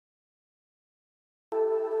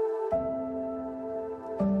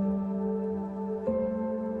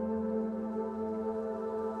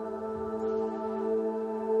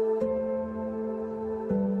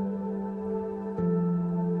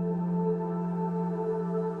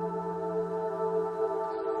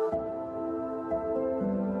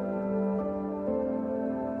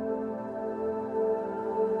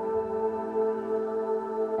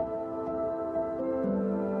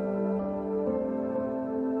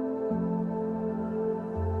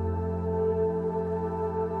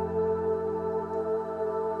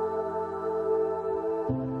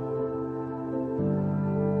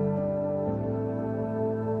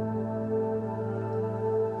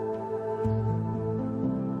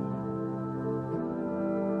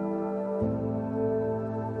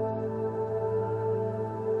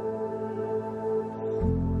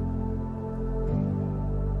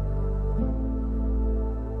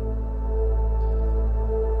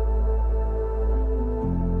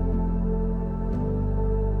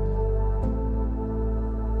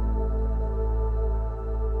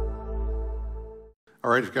All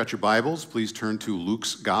right, if you've got your Bibles, please turn to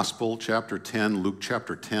Luke's Gospel, chapter 10. Luke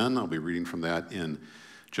chapter 10, I'll be reading from that in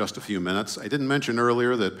just a few minutes. I didn't mention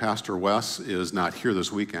earlier that Pastor Wes is not here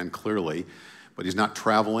this weekend, clearly, but he's not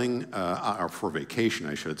traveling, or for vacation,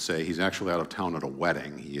 I should say. He's actually out of town at a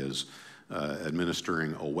wedding. He is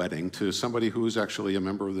administering a wedding to somebody who is actually a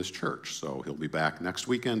member of this church. So he'll be back next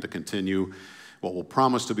weekend to continue what will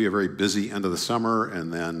promise to be a very busy end of the summer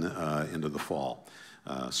and then into the fall.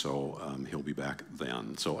 He'll be back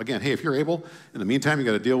then. So again, hey, if you're able, in the meantime, you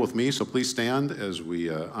got to deal with me, so please stand as we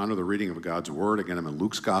honor the reading of God's Word. Again, I'm in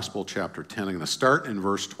Luke's Gospel, chapter 10. I'm going to start in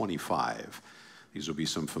verse 25. These will be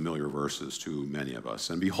some familiar verses to many of us.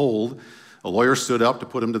 And behold, a lawyer stood up to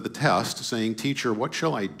put him to the test, saying, "Teacher, what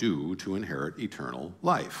shall I do to inherit eternal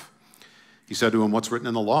life?" He said to him, "What's written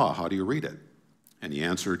in the law? How do you read it?" And he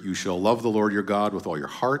answered, "You shall love the Lord your God with all your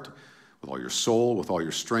heart, with all your soul, with all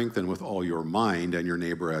your strength, and with all your mind, and your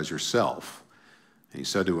neighbor as yourself." And he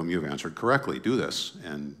said to him, "You have answered correctly. Do this,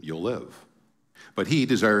 and you'll live." But he,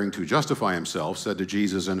 desiring to justify himself, said to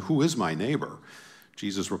Jesus, "And who is my neighbor?"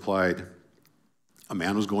 Jesus replied, "A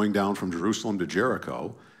man was going down from Jerusalem to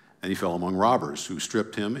Jericho, and he fell among robbers, who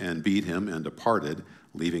stripped him and beat him and departed,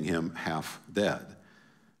 leaving him half dead.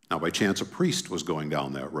 Now by chance a priest was going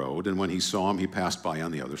down that road, and when he saw him, he passed by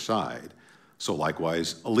on the other side. So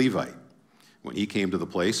likewise a Levite, when he came to the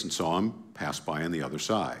place and saw him, passed by on the other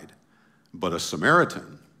side. But a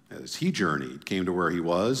Samaritan, as he journeyed, came to where he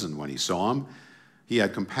was, and when he saw him, he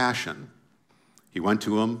had compassion. He went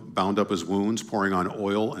to him, bound up his wounds, pouring on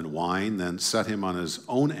oil and wine, then set him on his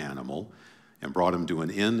own animal, and brought him to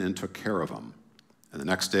an inn and took care of him. And the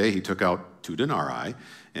next day he took out 2 denarii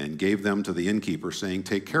and gave them to the innkeeper, saying,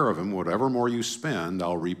 'Take care of him. Whatever more you spend,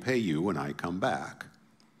 I'll repay you when I come back.'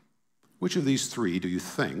 Which of these 3 do you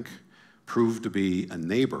think proved to be a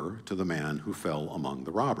neighbor to the man who fell among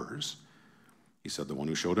the robbers?" He said, "The one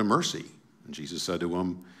who showed him mercy." And Jesus said to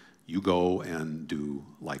him, "You go and do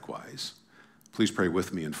likewise." Please pray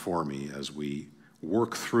with me and for me as we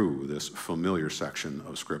work through this familiar section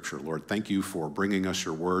of Scripture. Lord, thank you for bringing us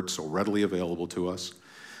your word so readily available to us.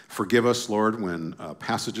 Forgive us, Lord, when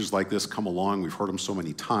passages like this come along. We've heard them so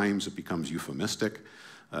many times it becomes euphemistic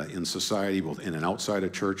in society, both in and outside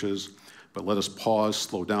of churches. But let us pause,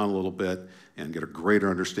 slow down a little bit, and get a greater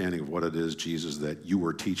understanding of what it is, Jesus, that you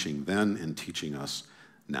were teaching then and teaching us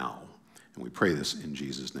now. And we pray this in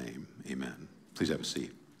Jesus' name. Amen. Please have a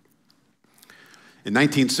seat. In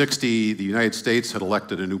 1960, the United States had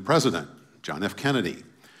elected a new president, John F. Kennedy.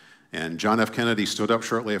 And John F. Kennedy stood up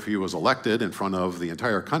shortly after he was elected in front of the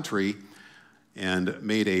entire country and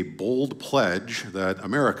made a bold pledge that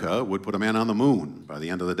America would put a man on the moon by the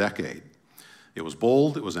end of the decade. It was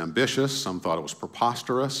bold, it was ambitious, some thought it was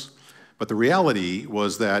preposterous, but the reality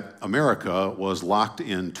was that America was locked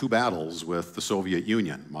in 2 battles with the Soviet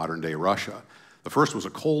Union, modern-day Russia. The first was a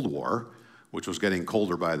Cold War, which was getting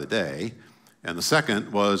colder by the day, and the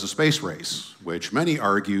second was a space race, which many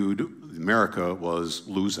argued America was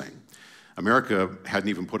losing. America hadn't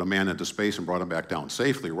even put a man into space and brought him back down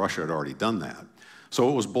safely. Russia had already done that. So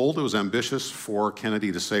it was bold, it was ambitious for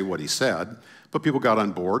Kennedy to say what he said, but people got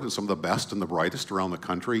on board, and some of the best and the brightest around the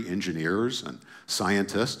country, engineers and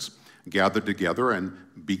scientists, gathered together and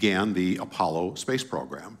began the Apollo space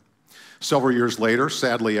program. Several years later,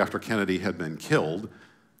 sadly after Kennedy had been killed,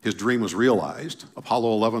 his dream was realized.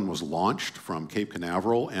 Apollo 11 was launched from Cape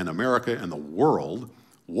Canaveral, and America and the world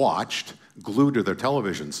watched, glued to their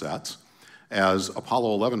television sets, as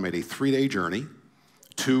Apollo 11 made a 3-day journey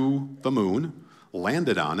to the moon,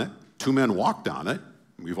 landed on it, 2 men walked on it.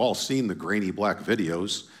 We've all seen the grainy black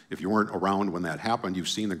videos. If you weren't around when that happened, you've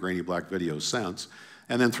seen the grainy black videos since.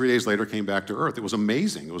 And then 3 days later came back to Earth. It was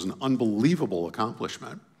amazing. It was an unbelievable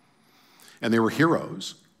accomplishment. And they were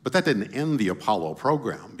heroes. But that didn't end the Apollo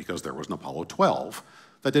program, because there was an Apollo 12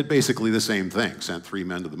 that did basically the same thing. Sent 3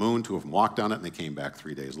 men to the moon, 2 of them walked on it, and they came back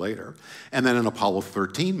 3 days later. And then an Apollo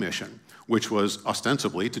 13 mission, which was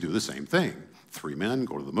ostensibly to do the same thing. 3 men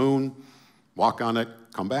go to the moon, walk on it,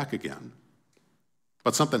 come back again.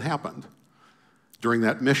 But something happened. During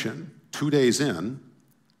that mission, 2 days in,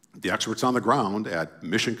 the experts on the ground at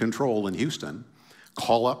Mission Control in Houston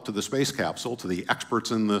call up to the space capsule, to the experts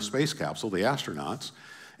in the space capsule, the astronauts,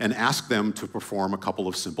 and ask them to perform a couple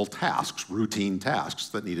of simple tasks, routine tasks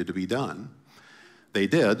that needed to be done. They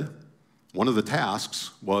did. One of the tasks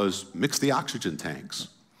was mix the oxygen tanks.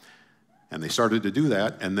 And they started to do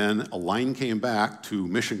that, and then a line came back to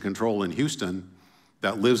Mission Control in Houston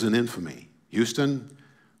that lives in infamy. "Houston,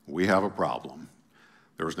 we have a problem."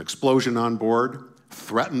 There was an explosion on board,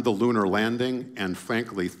 threatened the lunar landing, and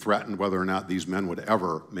frankly threatened whether or not these men would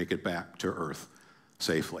ever make it back to Earth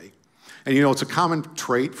safely. And you know, it's a common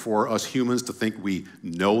trait for us humans to think we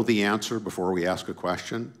know the answer before we ask a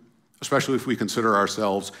question, especially if we consider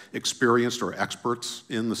ourselves experienced or experts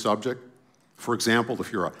in the subject. For example,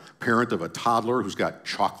 if you're a parent of a toddler who's got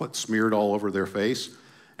chocolate smeared all over their face,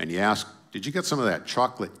 and you ask, "Did you get some of that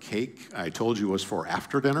chocolate cake I told you was for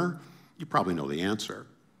after dinner?" You probably know the answer.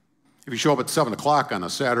 If you show up at 7 o'clock on a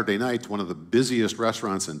Saturday night to one of the busiest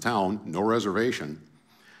restaurants in town, no reservation,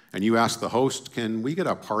 and you ask the host, "Can we get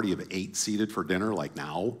a party of 8 seated for dinner, like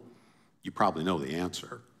now?" You probably know the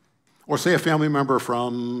answer. Or say a family member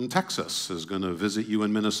from Texas is going to visit you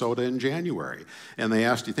in Minnesota in January, and they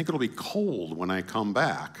ask, "Do you think it'll be cold when I come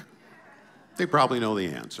back?" They probably know the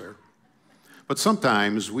answer. But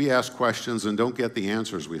sometimes we ask questions and don't get the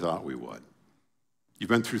answers we thought we would. You've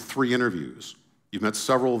been through 3 interviews. You've met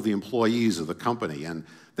several of the employees of the company, and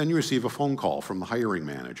then you receive a phone call from the hiring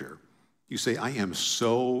manager. You say, "I am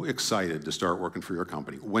so excited to start working for your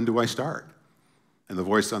company. When do I start?" And the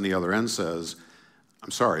voice on the other end says,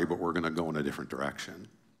 "I'm sorry, but we're going to go in a different direction."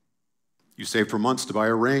 You saved for months to buy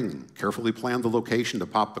a ring, carefully planned the location to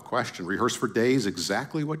pop the question, rehearsed for days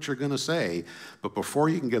exactly what you're going to say, but before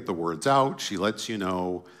you can get the words out, she lets you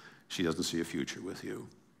know she doesn't see a future with you.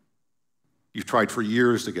 You've tried for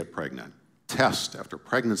years to get pregnant, test after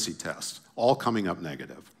pregnancy test, all coming up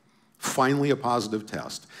negative. Finally, a positive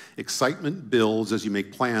test. Excitement builds as you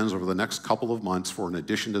make plans over the next couple of months for an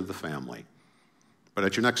addition to the family. But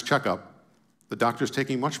at your next checkup, the doctor's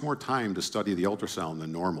taking much more time to study the ultrasound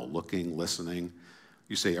than normal, looking, listening.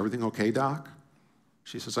 You say, "Everything okay, doc?"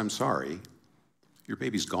 She says, "I'm sorry, your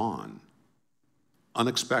baby's gone."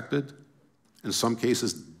 Unexpected, in some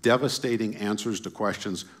cases, devastating answers to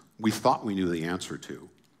questions we thought we knew the answer to.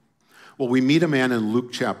 Well, we meet a man in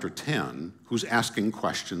Luke chapter 10 who's asking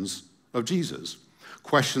questions of Jesus,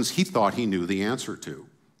 questions he thought he knew the answer to.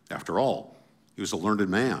 After all, he was a learned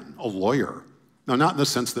man, a lawyer. Now, not in the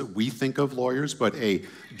sense that we think of lawyers, but a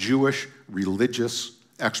Jewish religious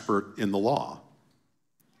expert in the law.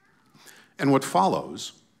 And what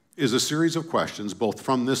follows is a series of questions, both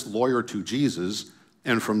from this lawyer to Jesus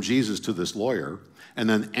and from Jesus to this lawyer, and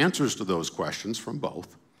then answers to those questions from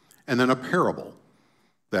both, and then a parable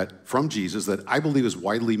that from Jesus that I believe is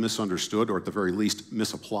widely misunderstood, or at the very least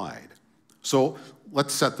misapplied. So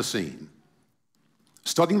let's set the scene.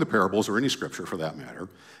 Studying the parables, or any scripture for that matter,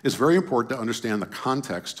 is very important to understand the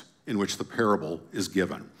context in which the parable is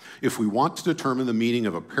given. If we want to determine the meaning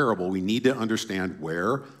of a parable, we need to understand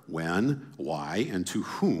where, when, why, and to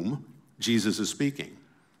whom Jesus is speaking.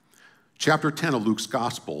 Chapter 10 of Luke's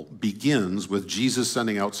gospel begins with Jesus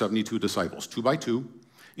sending out 72 disciples, 2 by 2,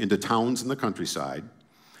 into towns in the countryside,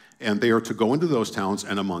 and they are to go into those towns,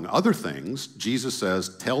 and among other things, Jesus says,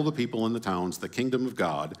 "Tell the people in the towns, the kingdom of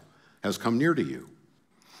God has come near to you."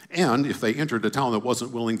 And if they entered a town that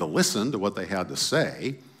wasn't willing to listen to what they had to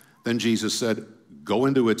say, then Jesus said, "Go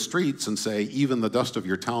into its streets and say, even the dust of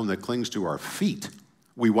your town that clings to our feet,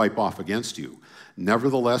 we wipe off against you.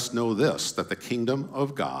 Nevertheless, know this, that the kingdom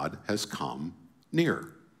of God has come near."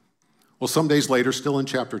 Well, some days later, still in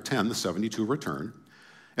chapter 10, the 72 return,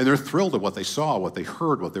 and they're thrilled at what they saw, what they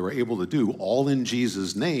heard, what they were able to do, all in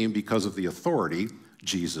Jesus' name because of the authority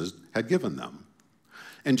Jesus had given them.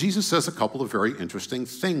 And Jesus says a couple of very interesting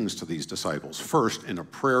things to these disciples. First, in a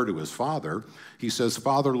prayer to his Father, he says,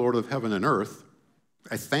 "Father, Lord of heaven and earth,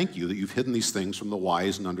 I thank you that you've hidden these things from the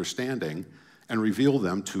wise and understanding and revealed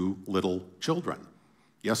them to little children.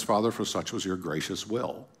 Yes, Father, for such was your gracious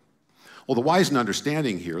will." Well, the wise and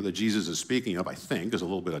understanding here that Jesus is speaking of, I think, is a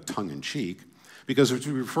little bit of tongue-in-cheek, because it's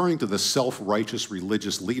referring to the self-righteous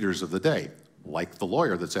religious leaders of the day, like the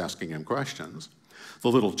lawyer that's asking him questions.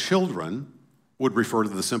 The little children would refer to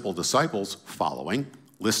the simple disciples following,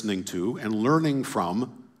 listening to, and learning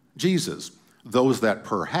from Jesus, those that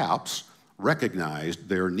perhaps recognized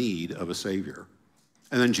their need of a Savior.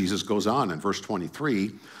 And then Jesus goes on in verse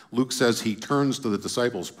 23. Luke says he turns to the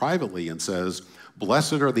disciples privately and says,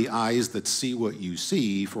 "Blessed are the eyes that see what you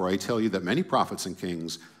see, for I tell you that many prophets and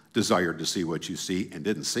kings desired to see what you see and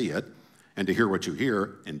didn't see it, and to hear what you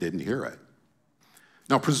hear and didn't hear it."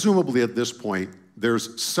 Now, presumably at this point,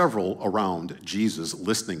 there's several around Jesus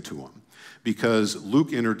listening to him, because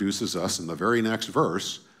Luke introduces us in the very next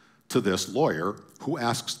verse to this lawyer who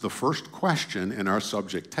asks the first question in our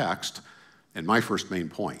subject text, and my first main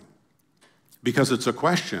point, because it's a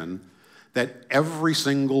question that every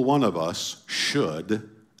single one of us should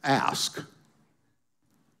ask.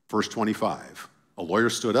 Verse 25, a lawyer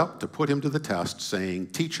stood up to put him to the test, saying,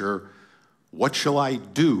 "Teacher, what shall I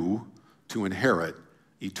do to inherit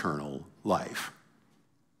eternal life?"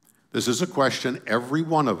 This is a question every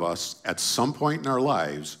one of us at some point in our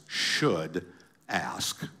lives should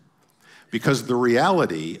ask. Because the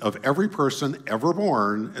reality of every person ever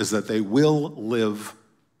born is that they will live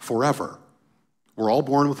forever. We're all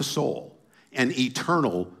born with a soul, an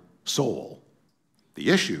eternal soul. The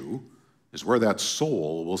issue is where that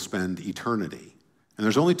soul will spend eternity. And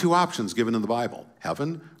there's only two options given in the Bible,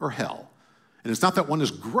 heaven or hell. And it's not that one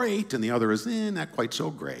is great and the other is not quite so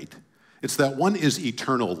great. It's that one is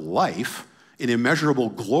eternal life in immeasurable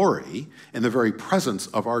glory in the very presence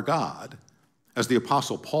of our God. As the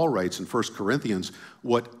Apostle Paul writes in 1 Corinthians,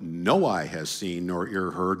 what no eye has seen, nor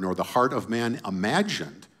ear heard, nor the heart of man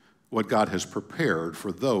imagined, what God has prepared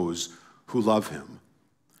for those who love him.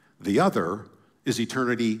 The other is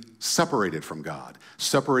eternity separated from God,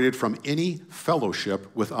 separated from any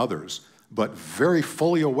fellowship with others, but very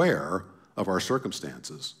fully aware of our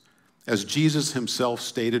circumstances. As Jesus himself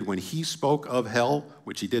stated when he spoke of hell,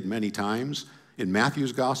 which he did many times, in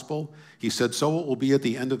Matthew's gospel, he said, so it will be at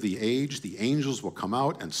the end of the age, the angels will come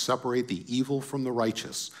out and separate the evil from the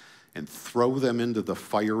righteous and throw them into the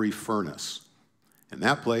fiery furnace. In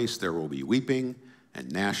that place there will be weeping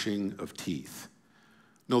and gnashing of teeth.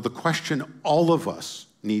 No, the question all of us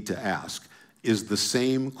need to ask is the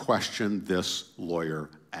same question this lawyer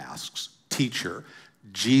asks. Teacher,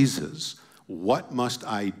 Jesus, what must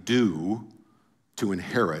I do to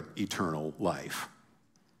inherit eternal life?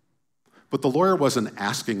 But the lawyer wasn't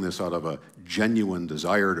asking this out of a genuine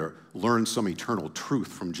desire to learn some eternal truth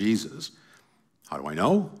from Jesus. How do I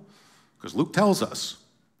know? Because Luke tells us.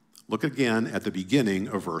 Look again at the beginning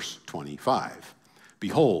of verse 25.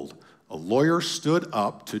 Behold, a lawyer stood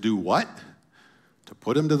up to do what? To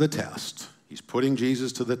put him to the test. He's putting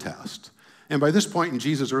Jesus to the test. And by this point in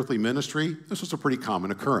Jesus' earthly ministry, this was a pretty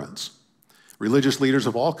common occurrence. Religious leaders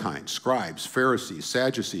of all kinds, scribes, Pharisees,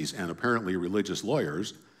 Sadducees, and apparently religious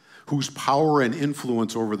lawyers, whose power and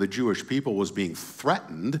influence over the Jewish people was being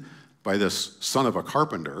threatened by this son of a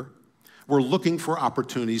carpenter, were looking for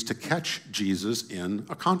opportunities to catch Jesus in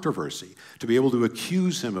a controversy, to be able to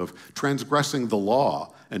accuse him of transgressing the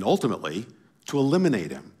law, and ultimately to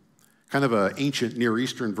eliminate him. Kind of an ancient Near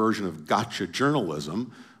Eastern version of gotcha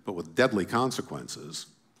journalism, but with deadly consequences.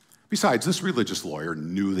 Besides, this religious lawyer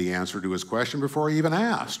knew the answer to his question before he even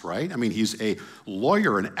asked, right? I mean, he's a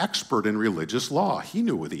lawyer, an expert in religious law. He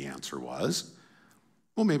knew what the answer was.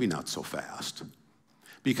 Well, maybe not so fast.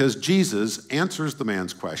 Because Jesus answers the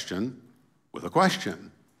man's question with a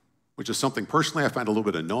question, which is something personally I find a little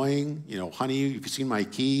bit annoying. You know, honey, have you seen my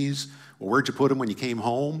keys? Well, where'd you put them when you came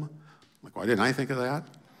home? I'm like, why didn't I think of that?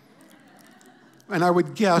 And I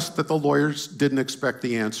would guess that the lawyers didn't expect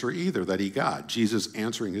the answer either that he got, Jesus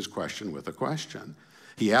answering his question with a question.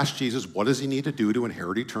 He asked Jesus, what does he need to do to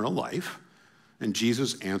inherit eternal life? And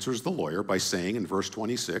Jesus answers the lawyer by saying in verse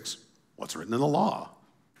 26, what's written in the law?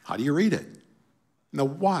 How do you read it? Now,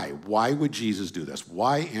 why? Why would Jesus do this?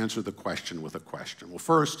 Why answer the question with a question? Well,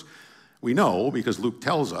 first, we know, because Luke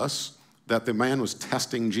tells us, that the man was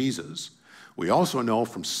testing Jesus. We also know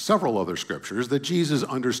from several other scriptures that Jesus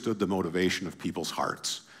understood the motivation of people's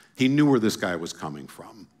hearts. He knew where this guy was coming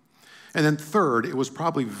from. And then third, it was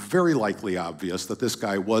probably very likely obvious that this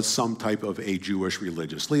guy was some type of a Jewish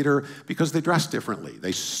religious leader because they dressed differently.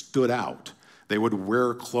 They stood out. They would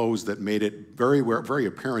wear clothes that made it very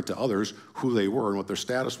apparent to others who they were and what their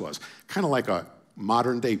status was. Kind of like a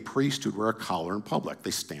modern-day priest who'd wear a collar in public.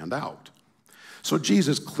 They stand out. So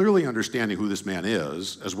Jesus, clearly understanding who this man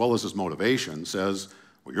is, as well as his motivation, says,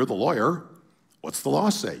 well, you're the lawyer. What's the law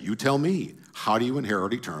say? You tell me. How do you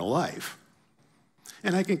inherit eternal life?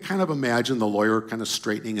 And I can kind of imagine the lawyer kind of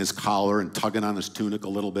straightening his collar and tugging on his tunic a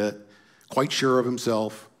little bit, quite sure of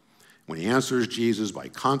himself, when he answers Jesus by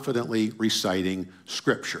confidently reciting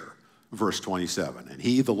Scripture, verse 27. And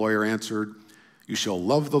he, the lawyer, answered, you shall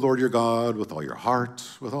love the Lord your God with all your heart,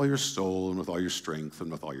 with all your soul, and with all your strength,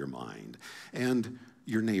 and with all your mind, and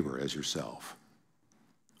your neighbor as yourself.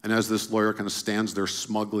 And as this lawyer kind of stands there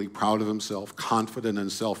smugly, proud of himself, confident in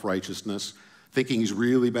self-righteousness, thinking he's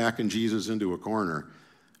really backing Jesus into a corner,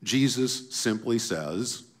 Jesus simply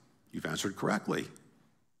says, you've answered correctly.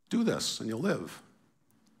 Do this and you'll live.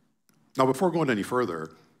 Now, before going any further,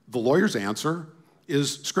 the lawyer's answer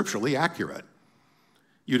is scripturally accurate.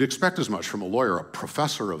 You'd expect as much from a lawyer, a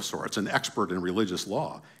professor of sorts, an expert in religious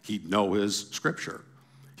law. He'd know his scripture.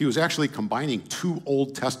 He was actually combining two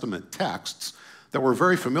Old Testament texts that were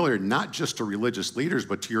very familiar, not just to religious leaders,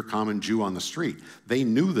 but to your common Jew on the street. They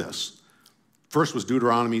knew this. First was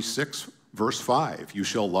Deuteronomy 6, verse 5. You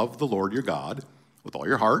shall love the Lord your God with all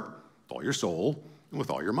your heart, with all your soul, and with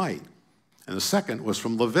all your might. And the second was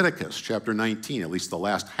from Leviticus chapter 19, at least the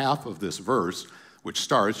last half of this verse, which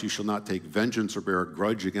starts, you shall not take vengeance or bear a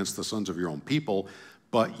grudge against the sons of your own people,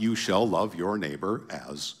 but you shall love your neighbor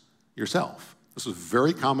as yourself. This was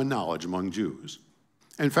very common knowledge among Jews.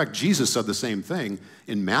 And in fact, Jesus said the same thing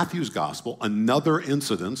in Matthew's gospel, another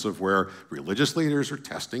incidence of where religious leaders are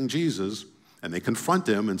testing Jesus, and they confront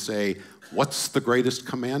him and say, what's the greatest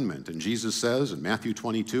commandment? And Jesus says in Matthew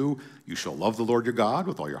 22, you shall love the Lord your God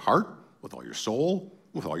with all your heart, with all your soul,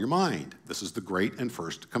 with all your mind. This is the great and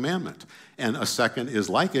first commandment. And a second is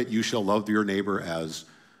like it, you shall love your neighbor as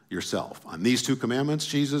yourself. On these two commandments,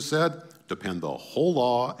 Jesus said, depend the whole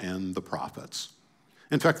law and the prophets.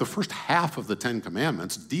 In fact, the first half of the 10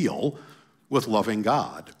 Commandments deal with loving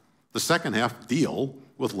God. The second half deal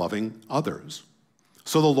with loving others.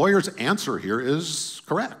 So the lawyer's answer here is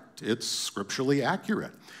correct. It's scripturally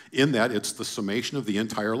accurate in that it's the summation of the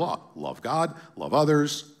entire law. Love God, love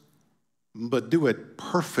others, but do it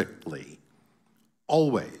perfectly,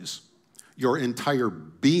 always. Your entire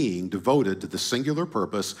being devoted to the singular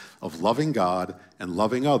purpose of loving God and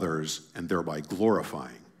loving others and thereby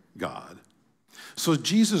glorifying God. So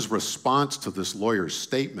Jesus' response to this lawyer's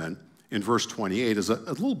statement in verse 28 is a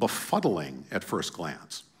little befuddling at first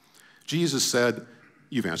glance. Jesus said,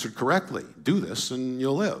 you've answered correctly. Do this and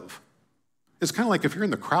you'll live. It's kind of like if you're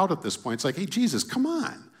in the crowd at this point, it's like, hey, Jesus, come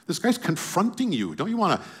on. This guy's confronting you. Don't you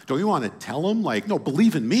want to tell him, like, no,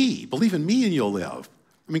 believe in me and you'll live?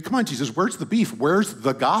 I mean, come on, Jesus, where's the beef? Where's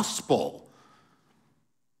the gospel?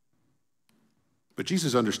 But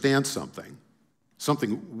Jesus understands something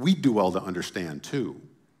we do well to understand too,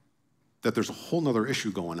 that there's a whole other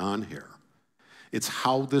issue going on here. It's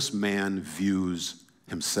how this man views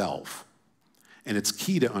himself. And it's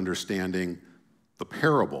key to understanding the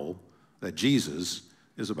parable that Jesus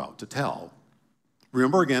is about to tell.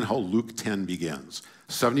 Remember again how Luke 10 begins.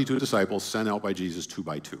 72 disciples sent out by Jesus 2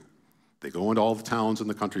 by 2. They go into all the towns in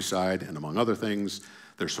the countryside, and among other things,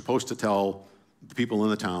 they're supposed to tell the people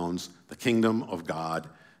in the towns, the kingdom of God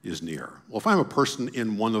is near. Well, if I'm a person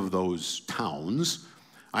in one of those towns,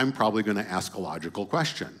 I'm probably going to ask a logical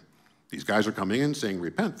question. These guys are coming in saying,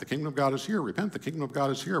 repent, the kingdom of God is here. Repent, the kingdom of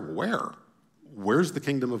God is here. Where? Where's the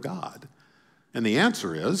kingdom of God? And the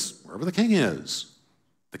answer is, wherever the king is.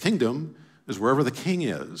 The kingdom is wherever the king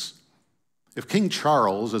is. If King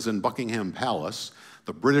Charles is in Buckingham Palace,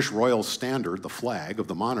 the British royal standard, the flag of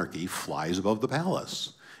the monarchy, flies above the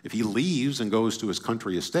palace. If he leaves and goes to his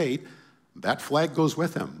country estate, that flag goes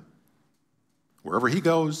with him. Wherever he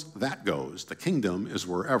goes, that goes. The kingdom is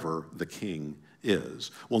wherever the king is.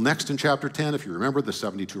 Well, next in chapter 10, if you remember, the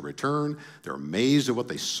 72 return. They're amazed at what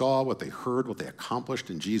they saw, what they heard, what they accomplished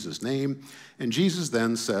in Jesus' name. And Jesus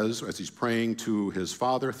then says, as he's praying to his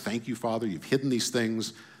Father, thank you, Father, you've hidden these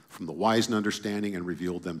things from the wise and understanding and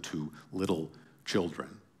revealed them to little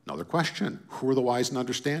children. Another question, who are the wise and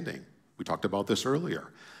understanding? We talked about this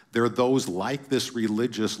earlier. There are those like this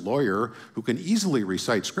religious lawyer who can easily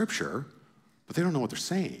recite scripture, but they don't know what they're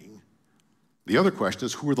saying. The other question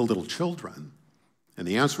is, who are the little children? And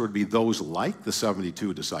the answer would be those like the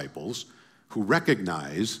 72 disciples who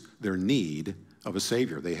recognize their need of a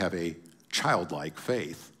Savior. They have a childlike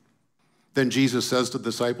faith. Then Jesus says to the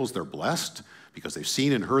disciples, they're blessed because they've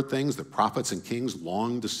seen and heard things that prophets and kings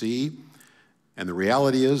long to see. And the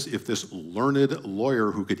reality is, if this learned lawyer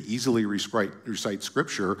who could easily recite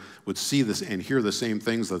scripture would see this and hear the same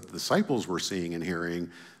things that the disciples were seeing and hearing,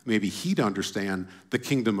 maybe he'd understand the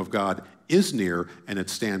kingdom of God is near and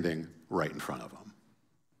it's standing right in front of him.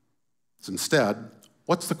 So instead,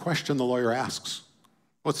 what's the question the lawyer asks?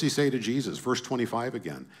 What's he say to Jesus? Verse 25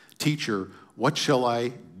 again. Teacher, what shall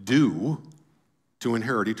I do to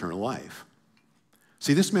inherit eternal life?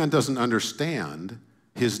 See, this man doesn't understand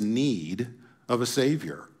his need of a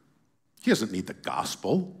Savior. He doesn't need the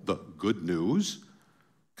gospel, the good news,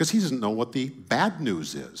 because he doesn't know what the bad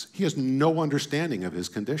news is. He has no understanding of his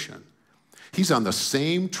condition. He's on the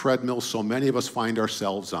same treadmill so many of us find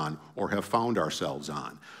ourselves on or have found ourselves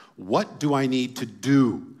on. What do I need to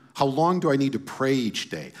do? How long do I need to pray each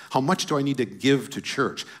day? How much do I need to give to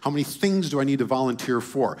church? How many things do I need to volunteer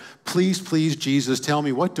for? Please, please, Jesus, tell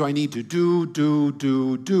me, what do I need to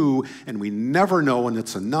do? And we never know when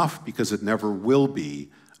it's enough because it never will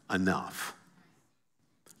be enough.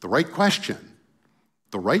 The right question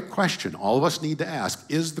all of us need to ask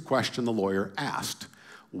is the question the lawyer asked.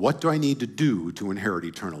 What do I need to do to inherit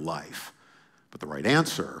eternal life? But the right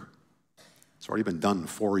answer, it's already been done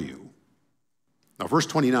for you. Now, verse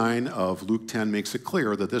 29 of Luke 10 makes it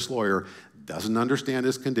clear that this lawyer doesn't understand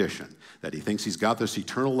his condition, that he thinks he's got this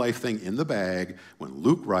eternal life thing in the bag when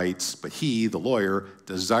Luke writes, but he, the lawyer,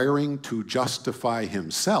 desiring to justify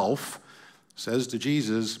himself, says to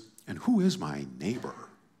Jesus, and who is my neighbor?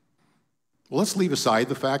 Well, let's leave aside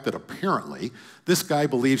the fact that apparently this guy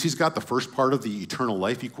believes he's got the first part of the eternal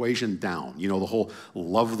life equation down. You know, the whole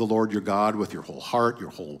love the Lord your God with your whole heart, your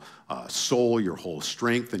whole soul, your whole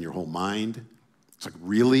strength, and your whole mind. It's like,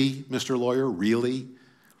 really, Mr. Lawyer, really?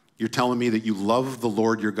 You're telling me that you love the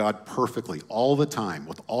Lord your God perfectly all the time,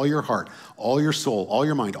 with all your heart, all your soul, all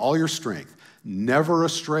your mind, all your strength. Never a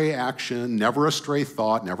stray action, never a stray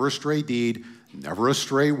thought, never a stray deed, never a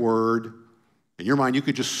stray word. In your mind, you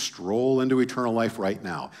could just stroll into eternal life right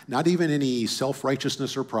now. Not even any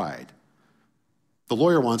self-righteousness or pride. The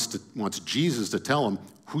lawyer wants Jesus to tell him,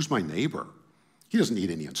 who's my neighbor? He doesn't need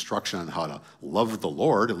any instruction on how to love the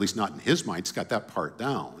Lord, at least not in his mind. He's got that part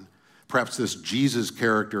down. Perhaps this Jesus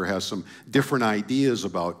character has some different ideas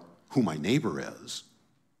about who my neighbor is.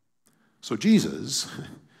 So Jesus,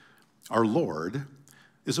 our Lord,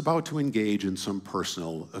 is about to engage in some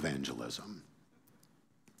personal evangelism.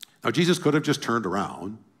 Now, Jesus could have just turned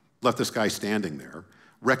around, left this guy standing there,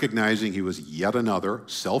 recognizing he was yet another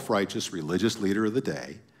self-righteous religious leader of the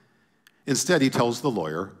day. Instead, he tells the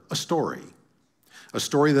lawyer a story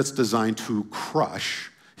that's designed to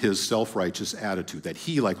crush his self-righteous attitude, that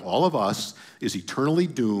he, like all of us, is eternally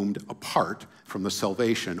doomed apart from the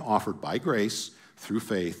salvation offered by grace through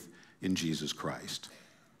faith in Jesus Christ.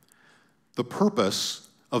 The purpose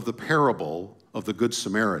of the parable of the Good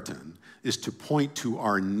Samaritan is to point to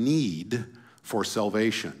our need for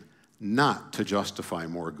salvation, not to justify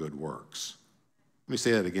more good works. Let me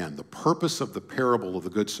say that again. The purpose of the parable of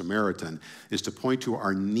the Good Samaritan is to point to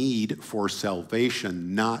our need for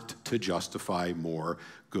salvation, not to justify more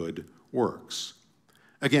good works.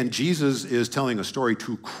 Again, Jesus is telling a story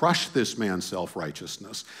to crush this man's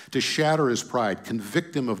self-righteousness, to shatter his pride,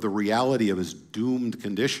 convict him of the reality of his doomed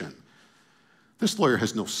condition. This lawyer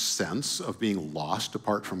has no sense of being lost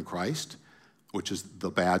apart from Christ, which is the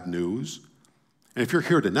bad news. And if you're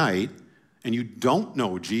here tonight and you don't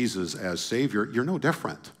know Jesus as Savior, you're no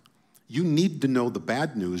different. You need to know the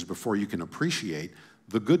bad news before you can appreciate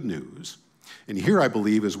the good news. And here, I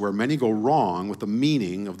believe, is where many go wrong with the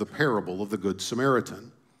meaning of the parable of the Good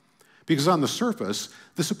Samaritan. Because on the surface,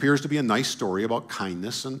 this appears to be a nice story about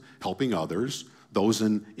kindness and helping others, those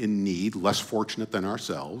in need, less fortunate than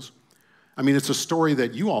ourselves. I mean, it's a story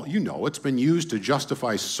that you know. It's been used to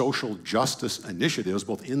justify social justice initiatives,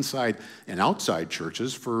 both inside and outside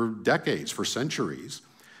churches, for decades, for centuries.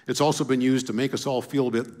 It's also been used to make us all feel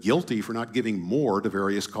a bit guilty for not giving more to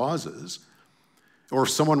various causes. Or if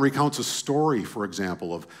someone recounts a story, for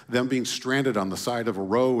example, of them being stranded on the side of a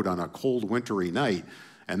road on a cold, wintry night,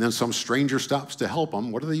 and then some stranger stops to help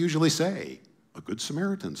them, what do they usually say? A Good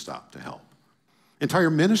Samaritan stopped to help. Entire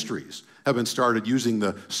ministries have been started using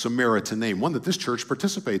the Samaritan name, one that this church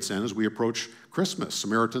participates in as we approach Christmas,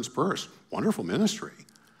 Samaritan's Purse. Wonderful ministry.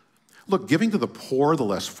 Look, giving to the poor, the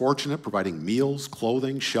less fortunate, providing meals,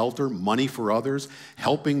 clothing, shelter, money for others,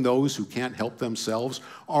 helping those who can't help themselves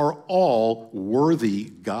are all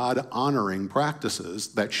worthy, God-honoring practices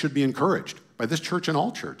that should be encouraged by this church and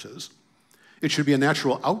all churches. It should be a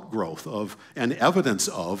natural outgrowth of and evidence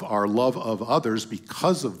of our love of others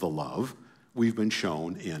because of the love we've been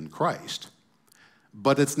shown in Christ.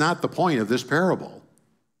 But it's not the point of this parable.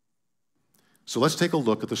 So let's take a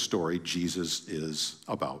look at the story Jesus is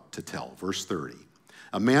about to tell. Verse 30.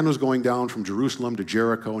 A man was going down from Jerusalem to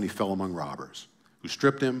Jericho, and he fell among robbers, who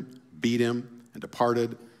stripped him, beat him, and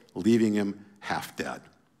departed, leaving him half dead.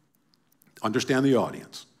 Understand the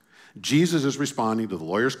audience. Jesus is responding to the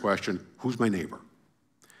lawyer's question, who's my neighbor?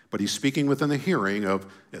 But he's speaking within the hearing of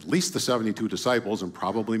at least the 72 disciples and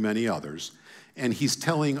probably many others, and he's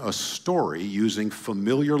telling a story using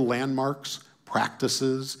familiar landmarks,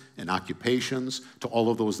 practices, and occupations to all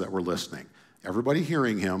of those that were listening. Everybody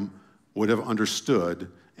hearing him would have understood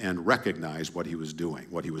and recognized what he was doing,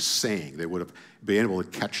 what he was saying. They would have been able to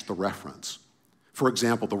catch the reference. For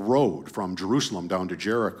example, the road from Jerusalem down to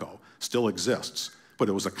Jericho still exists, but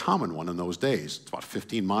it was a common one in those days. It's about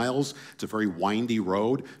 15 miles. It's a very windy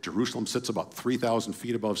road. Jerusalem sits about 3,000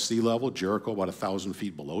 feet above sea level, Jericho about 1,000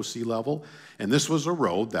 feet below sea level. And this was a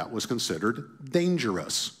road that was considered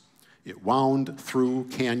dangerous. It wound through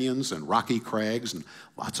canyons and rocky crags and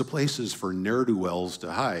lots of places for ne'er-do-wells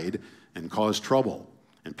to hide and cause trouble.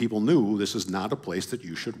 And people knew this is not a place that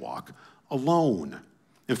you should walk alone.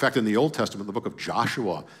 In fact, in the Old Testament, the book of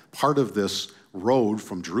Joshua, part of this road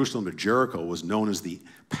from Jerusalem to Jericho was known as the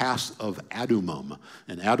Pass of Adumim.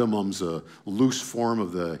 And Adumim's a loose form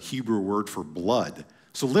of the Hebrew word for blood.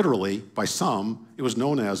 So literally, by some, it was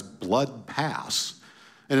known as Blood Pass.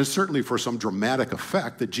 And it's certainly for some dramatic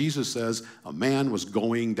effect that Jesus says a man was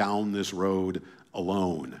going down this road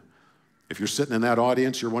alone. If you're sitting in that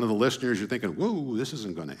audience, you're one of the listeners, you're thinking, whoa, this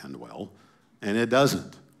isn't going to end well. And it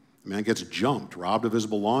doesn't. The man gets jumped, robbed of his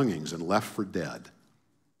belongings, and left for dead.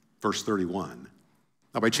 Verse 31.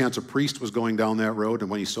 Now, by chance, a priest was going down that road, and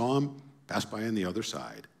when he saw him, passed by on the other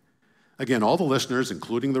side. Again, all the listeners,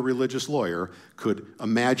 including the religious lawyer, could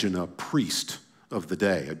imagine a priest of the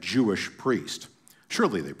day, a Jewish priest.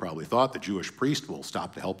 Surely they probably thought the Jewish priest will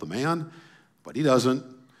stop to help the man, but he doesn't.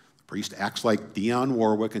 The priest acts like Dionne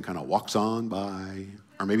Warwick and kind of walks on by,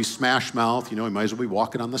 or maybe Smash Mouth. He might as well be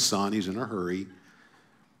walking on the sun. He's in a hurry.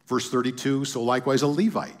 Verse 32, so likewise a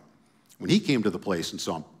Levite, when he came to the place and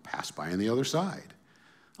saw him, passed by on the other side.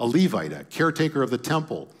 A Levite, a caretaker of the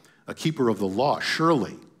temple, a keeper of the law.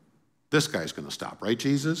 Surely this guy's going to stop, right,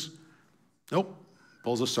 Jesus? Nope.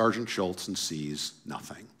 Pulls a Sergeant Schultz and sees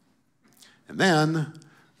nothing. And then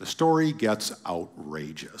the story gets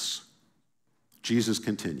outrageous. Jesus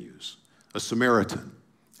continues. A Samaritan,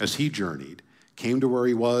 as he journeyed, came to where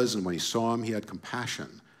he was, and when he saw him, he had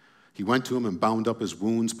compassion. He went to him and bound up his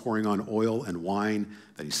wounds, pouring on oil and wine.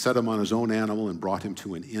 Then he set him on his own animal and brought him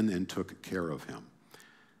to an inn and took care of him.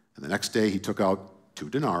 And the next day he took out 2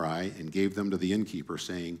 denarii and gave them to the innkeeper,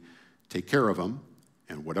 saying, take care of him,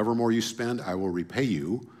 and whatever more you spend, I will repay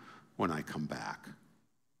you when I come back.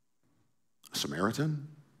 A Samaritan?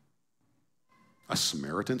 A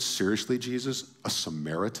Samaritan? Seriously, Jesus? A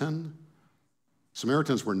Samaritan?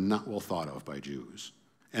 Samaritans were not well thought of by Jews,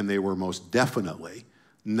 and they were most definitely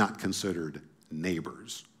not considered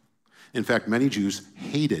neighbors. In fact, many Jews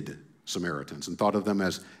hated Samaritans and thought of them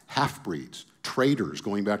as half-breeds, traitors,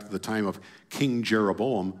 going back to the time of King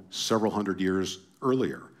Jeroboam several hundred years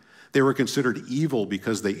earlier. They were considered evil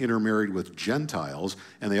because they intermarried with Gentiles,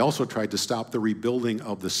 and they also tried to stop the rebuilding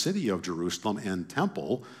of the city of Jerusalem and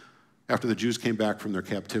temple after the Jews came back from their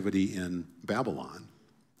captivity in Babylon.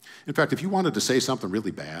 In fact, if you wanted to say something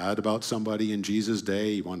really bad about somebody in Jesus'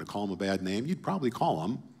 day, you wanted to call them a bad name, you'd probably call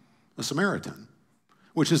them a Samaritan,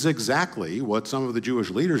 which is exactly what some of the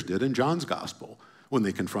Jewish leaders did in John's gospel when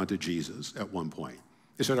they confronted Jesus at one point.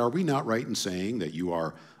 They said, are we not right in saying that you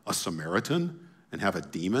are a Samaritan and have a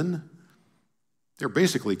demon? They're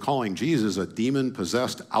basically calling Jesus a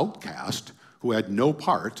demon-possessed outcast who had no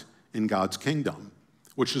part in God's kingdom,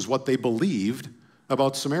 which is what they believed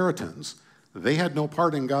about Samaritans. They had no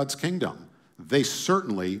part in God's kingdom. They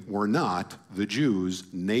certainly were not the Jews'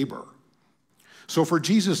 neighbor. So for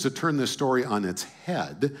Jesus to turn this story on its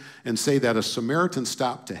head and say that a Samaritan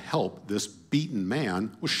stopped to help this beaten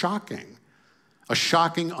man was shocking. A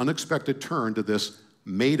shocking, unexpected turn to this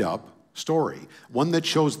made-up story, one that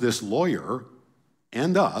shows this lawyer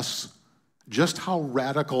and us just how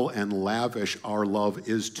radical and lavish our love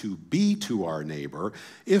is to be to our neighbor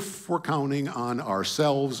if we're counting on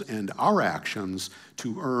ourselves and our actions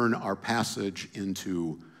to earn our passage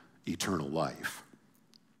into eternal life.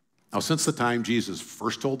 Now, since the time Jesus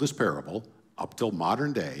first told this parable, up till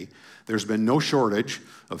modern day, there's been no shortage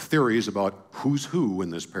of theories about who's who in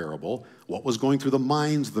this parable, what was going through the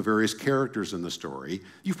minds of the various characters in the story.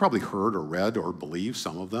 You've probably heard or read or believed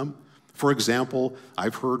some of them. For example,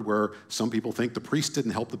 I've heard where some people think the priest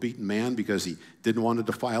didn't help the beaten man because he didn't want to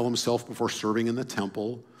defile himself before serving in the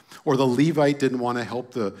temple, or the Levite didn't want to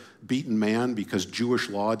help the beaten man because Jewish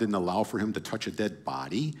law didn't allow for him to touch a dead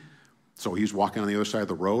body. So he's walking on the other side of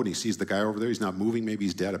the road, and he sees the guy over there, he's not moving, maybe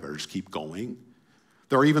he's dead, I better just keep going.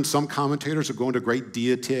 There are even some commentators who go into great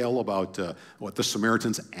detail about what the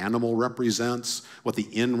Samaritan's animal represents, what the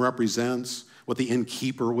inn represents, what the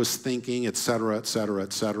innkeeper was thinking, et cetera, et cetera,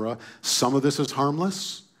 et cetera. Some of this is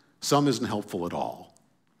harmless, some isn't helpful at all.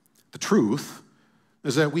 The truth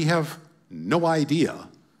is that we have no idea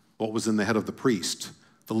what was in the head of the priest,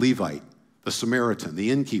 the Levite, the Samaritan,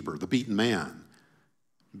 the innkeeper, the beaten man,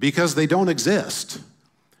 because they don't exist.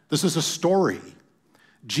 This is a story.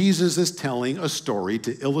 Jesus is telling a story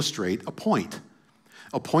to illustrate a point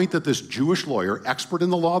that this Jewish lawyer, expert in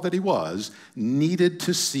the law that he was, needed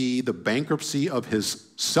to see the bankruptcy of his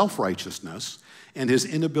self-righteousness and his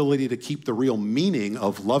inability to keep the real meaning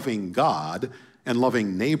of loving God and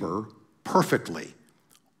loving neighbor perfectly,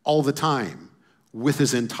 all the time, with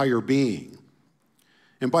his entire being.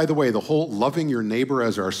 And by the way, the whole loving your neighbor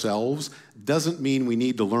as ourselves doesn't mean we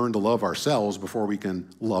need to learn to love ourselves before we can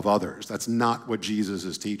love others. That's not what Jesus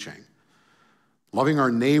is teaching. Loving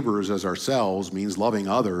our neighbors as ourselves means loving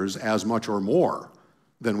others as much or more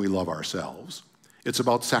than we love ourselves. It's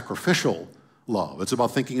about sacrificial love. It's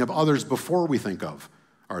about thinking of others before we think of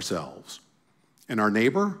ourselves. And our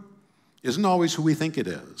neighbor isn't always who we think it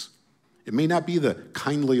is. It may not be the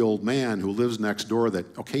kindly old man who lives next door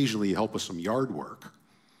that occasionally helps with some yard work.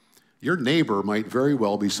 Your neighbor might very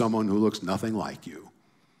well be someone who looks nothing like you,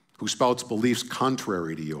 who spouts beliefs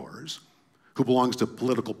contrary to yours, who belongs to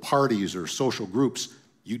political parties or social groups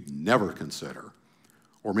you'd never consider,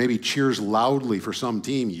 or maybe cheers loudly for some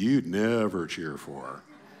team you'd never cheer for.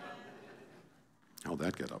 How'd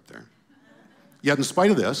that get up there? Yet in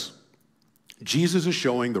spite of this, Jesus is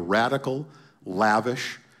showing the radical,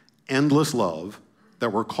 lavish, endless love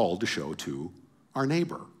that we're called to show to our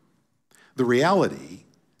neighbor. The reality,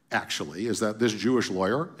 actually, is that this Jewish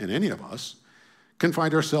lawyer, and any of us, can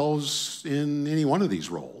find ourselves in any one of these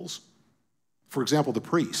roles. For example, the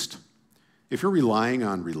priest. If you're relying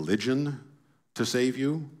on religion to save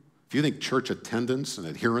you, if you think church attendance and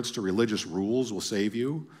adherence to religious rules will save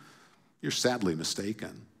you, you're sadly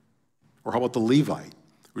mistaken. Or how about the Levite,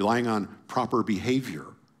 relying on proper behavior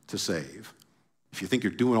to save? If you think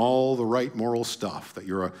you're doing all the right moral stuff, that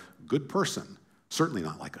you're a good person, certainly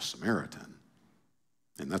not like a Samaritan,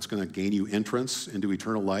 and that's going to gain you entrance into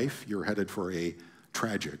eternal life, you're headed for a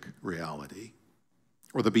tragic reality.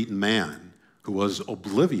 Or the beaten man, who was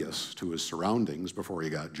oblivious to his surroundings before he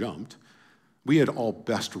got jumped. We had all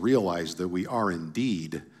best realized that we are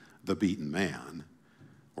indeed the beaten man.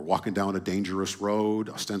 We're walking down a dangerous road,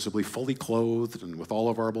 ostensibly fully clothed and with all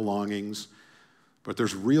of our belongings, but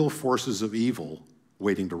there's real forces of evil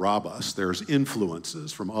waiting to rob us. There's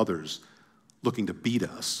influences from others looking to beat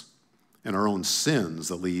us, and our own sins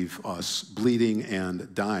that leave us bleeding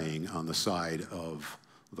and dying on the side of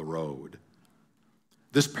the road.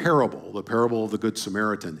 This parable, the parable of the Good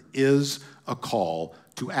Samaritan, is a call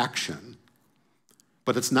to action,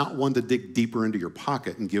 but it's not one to dig deeper into your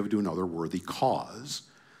pocket and give to another worthy cause.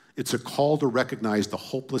 It's a call to recognize the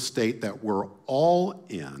hopeless state that we're all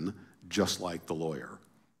in, just like the lawyer.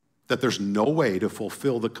 That there's no way to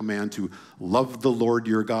fulfill the command to love the Lord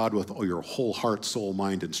your God with all your whole heart, soul,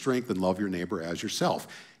 mind, and strength, and love your neighbor as yourself.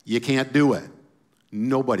 You can't do it.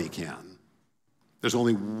 Nobody can. There's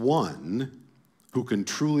only one who can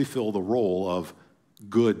truly fill the role of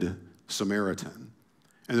Good Samaritan.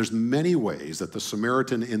 And there's many ways that the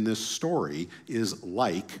Samaritan in this story is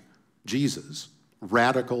like Jesus.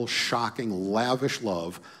 Radical, shocking, lavish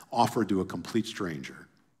love offered to a complete stranger.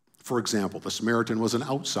 For example, the Samaritan was an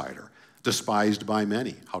outsider, despised by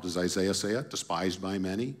many. How does Isaiah say it? Despised by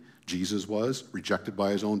many. Jesus was rejected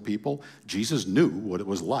by his own people. Jesus knew what it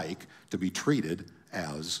was like to be treated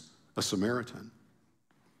as a Samaritan.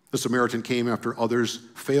 The Samaritan came after others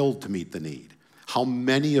failed to meet the need. How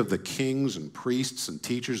many of the kings and priests and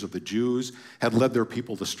teachers of the Jews had led their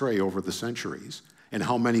people astray over the centuries, and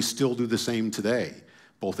how many still do the same today,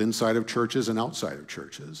 both inside of churches and outside of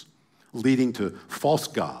churches, leading to false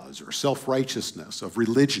gods or self-righteousness, of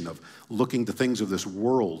religion, of looking to things of this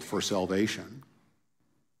world for salvation.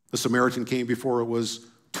 The Samaritan came before it was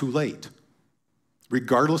too late.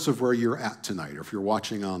 Regardless of where you're at tonight, or if you're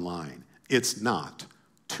watching online, it's not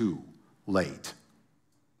too late.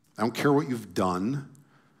 I don't care what you've done.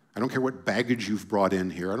 I don't care what baggage you've brought in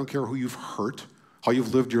here. I don't care who you've hurt, how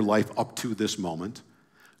you've lived your life up to this moment.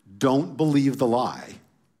 Don't believe the lie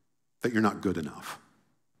that you're not good enough.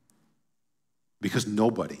 Because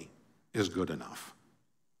nobody is good enough.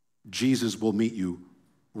 Jesus will meet you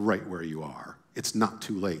right where you are. It's not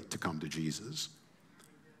too late to come to Jesus.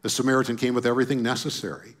 The Samaritan came with everything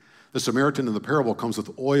necessary. The Samaritan in the parable comes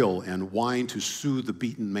with oil and wine to soothe the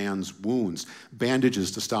beaten man's wounds,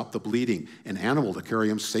 bandages to stop the bleeding, an animal to carry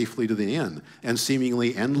him safely to the inn, and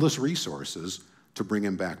seemingly endless resources to bring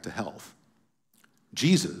him back to health.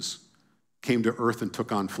 Jesus came to earth and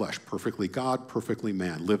took on flesh, perfectly God, perfectly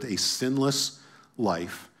man, lived a sinless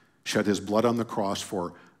life, shed his blood on the cross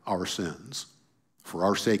for our sins. For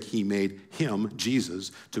our sake, he made him,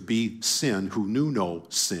 Jesus, to be sin who knew no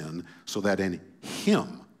sin, so that in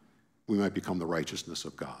him we might become the righteousness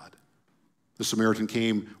of God. The Samaritan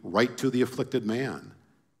came right to the afflicted man.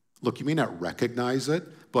 Look, you may not recognize it,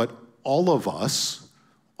 but all of us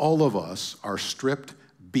are stripped,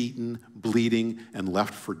 beaten, bleeding, and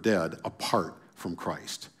left for dead apart from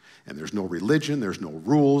Christ. And there's no religion, there's no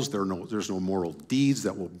rules, there's no moral deeds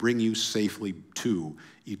that will bring you safely to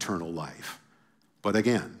eternal life. But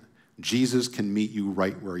again, Jesus can meet you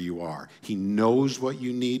right where you are. He knows what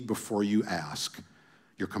you need before you ask.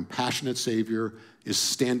 Your compassionate Savior is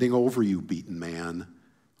standing over you, beaten man.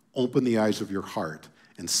 Open the eyes of your heart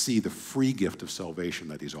and see the free gift of salvation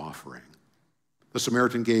that he's offering. The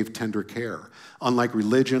Samaritan gave tender care. Unlike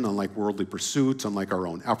religion, unlike worldly pursuits, unlike our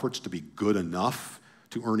own efforts to be good enough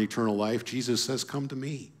to earn eternal life, Jesus says, come to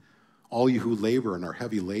me, all you who labor and are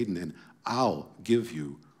heavy laden, and I'll give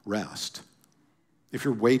you rest. If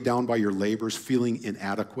you're weighed down by your labors, feeling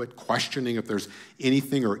inadequate, questioning if there's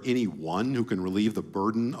anything or anyone who can relieve the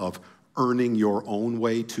burden of earning your own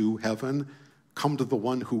way to heaven, Come to the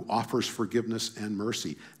one who offers forgiveness and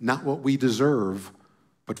mercy. Not what we deserve,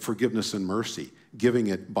 but forgiveness and mercy, giving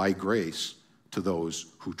it by grace to those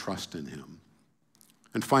who trust in him.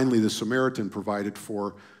 And finally, the Samaritan provided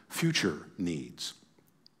for future needs.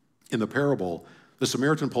 In the parable, the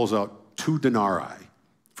Samaritan pulls out 2 denarii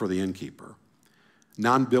for the innkeeper.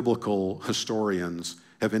 Non-biblical historians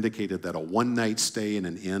have indicated that a one-night stay in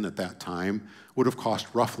an inn at that time would have cost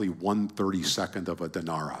roughly 1/32 of a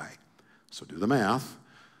denarii. So do the math.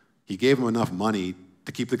 He gave him enough money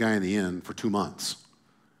to keep the guy in the inn for 2 months.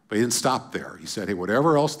 But he didn't stop there. He said, hey,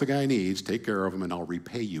 whatever else the guy needs, take care of him and I'll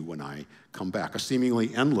repay you when I come back. A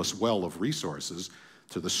seemingly endless well of resources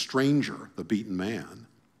to the stranger, the beaten man.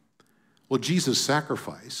 Well, Jesus'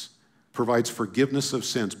 sacrifice provides forgiveness of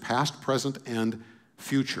sins, past, present, and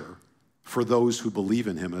future, for those who believe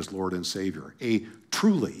in him as Lord and Savior. A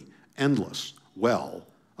truly endless well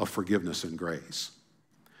of forgiveness and grace.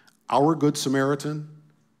 Our Good Samaritan,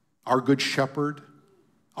 our Good Shepherd,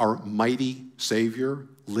 our mighty Savior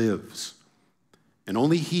lives. And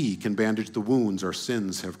only he can bandage the wounds our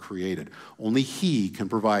sins have created. Only he can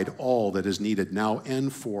provide all that is needed now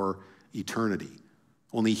and for eternity.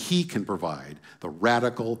 Only he can provide the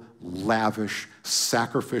radical, lavish,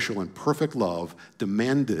 sacrificial, and perfect love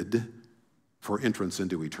demanded for entrance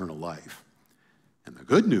into eternal life. And the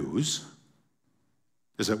good news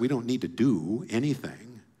is that we don't need to do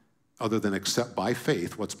anything other than accept by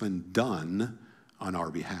faith what's been done on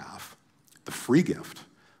our behalf. The free gift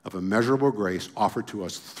of immeasurable grace offered to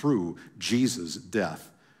us through Jesus'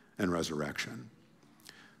 death and resurrection.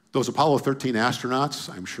 Those Apollo 13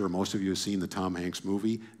 astronauts, I'm sure most of you have seen the Tom Hanks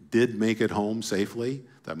movie, did make it home safely.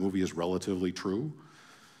 That movie is relatively true.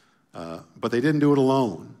 But they didn't do it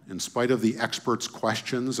alone. In spite of the experts'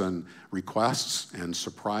 questions and requests and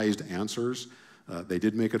surprised answers, they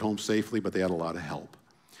did make it home safely, but they had a lot of help.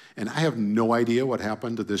 And I have no idea what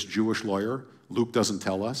happened to this Jewish lawyer. Luke doesn't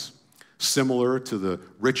tell us. Similar to the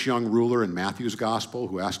rich young ruler in Matthew's gospel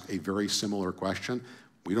who asked a very similar question.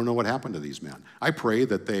 We don't know what happened to these men. I pray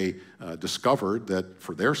that they discovered that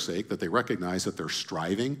for their sake, that they recognized that their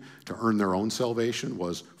striving to earn their own salvation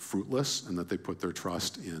was fruitless and that they put their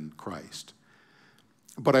trust in Christ.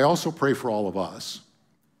 But I also pray for all of us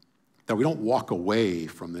that we don't walk away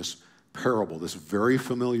from this parable, this very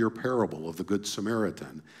familiar parable of the Good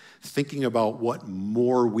Samaritan, thinking about what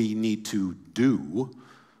more we need to do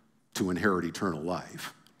to inherit eternal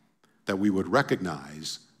life. That we would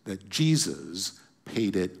recognize that Jesus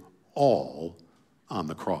paid it all on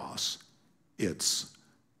the cross. It's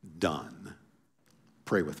done.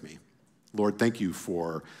 Pray with me. Lord, thank you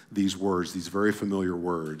for these words, these very familiar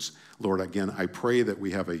words. Lord, again, I pray that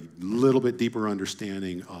we have a little bit deeper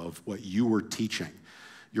understanding of what you were teaching.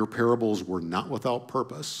 Your parables were not without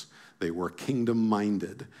purpose. They were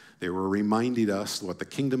kingdom-minded. They were reminding us what the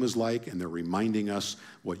kingdom is like, and they're reminding us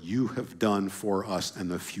what you have done for us and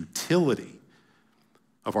the futility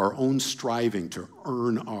of our own striving to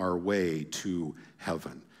earn our way to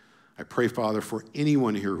heaven. I pray, Father, for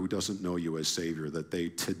anyone here who doesn't know you as Savior, that they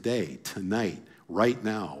today, tonight, right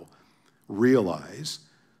now, realize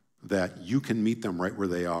that you can meet them right where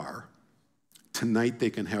they are. Tonight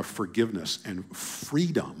they can have forgiveness and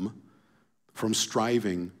freedom from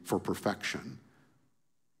striving for perfection.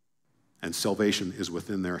 And salvation is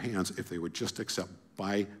within their hands if they would just accept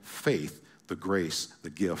by faith the grace, the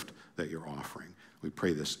gift that you're offering. We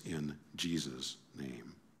pray this in Jesus'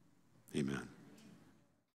 name. Amen.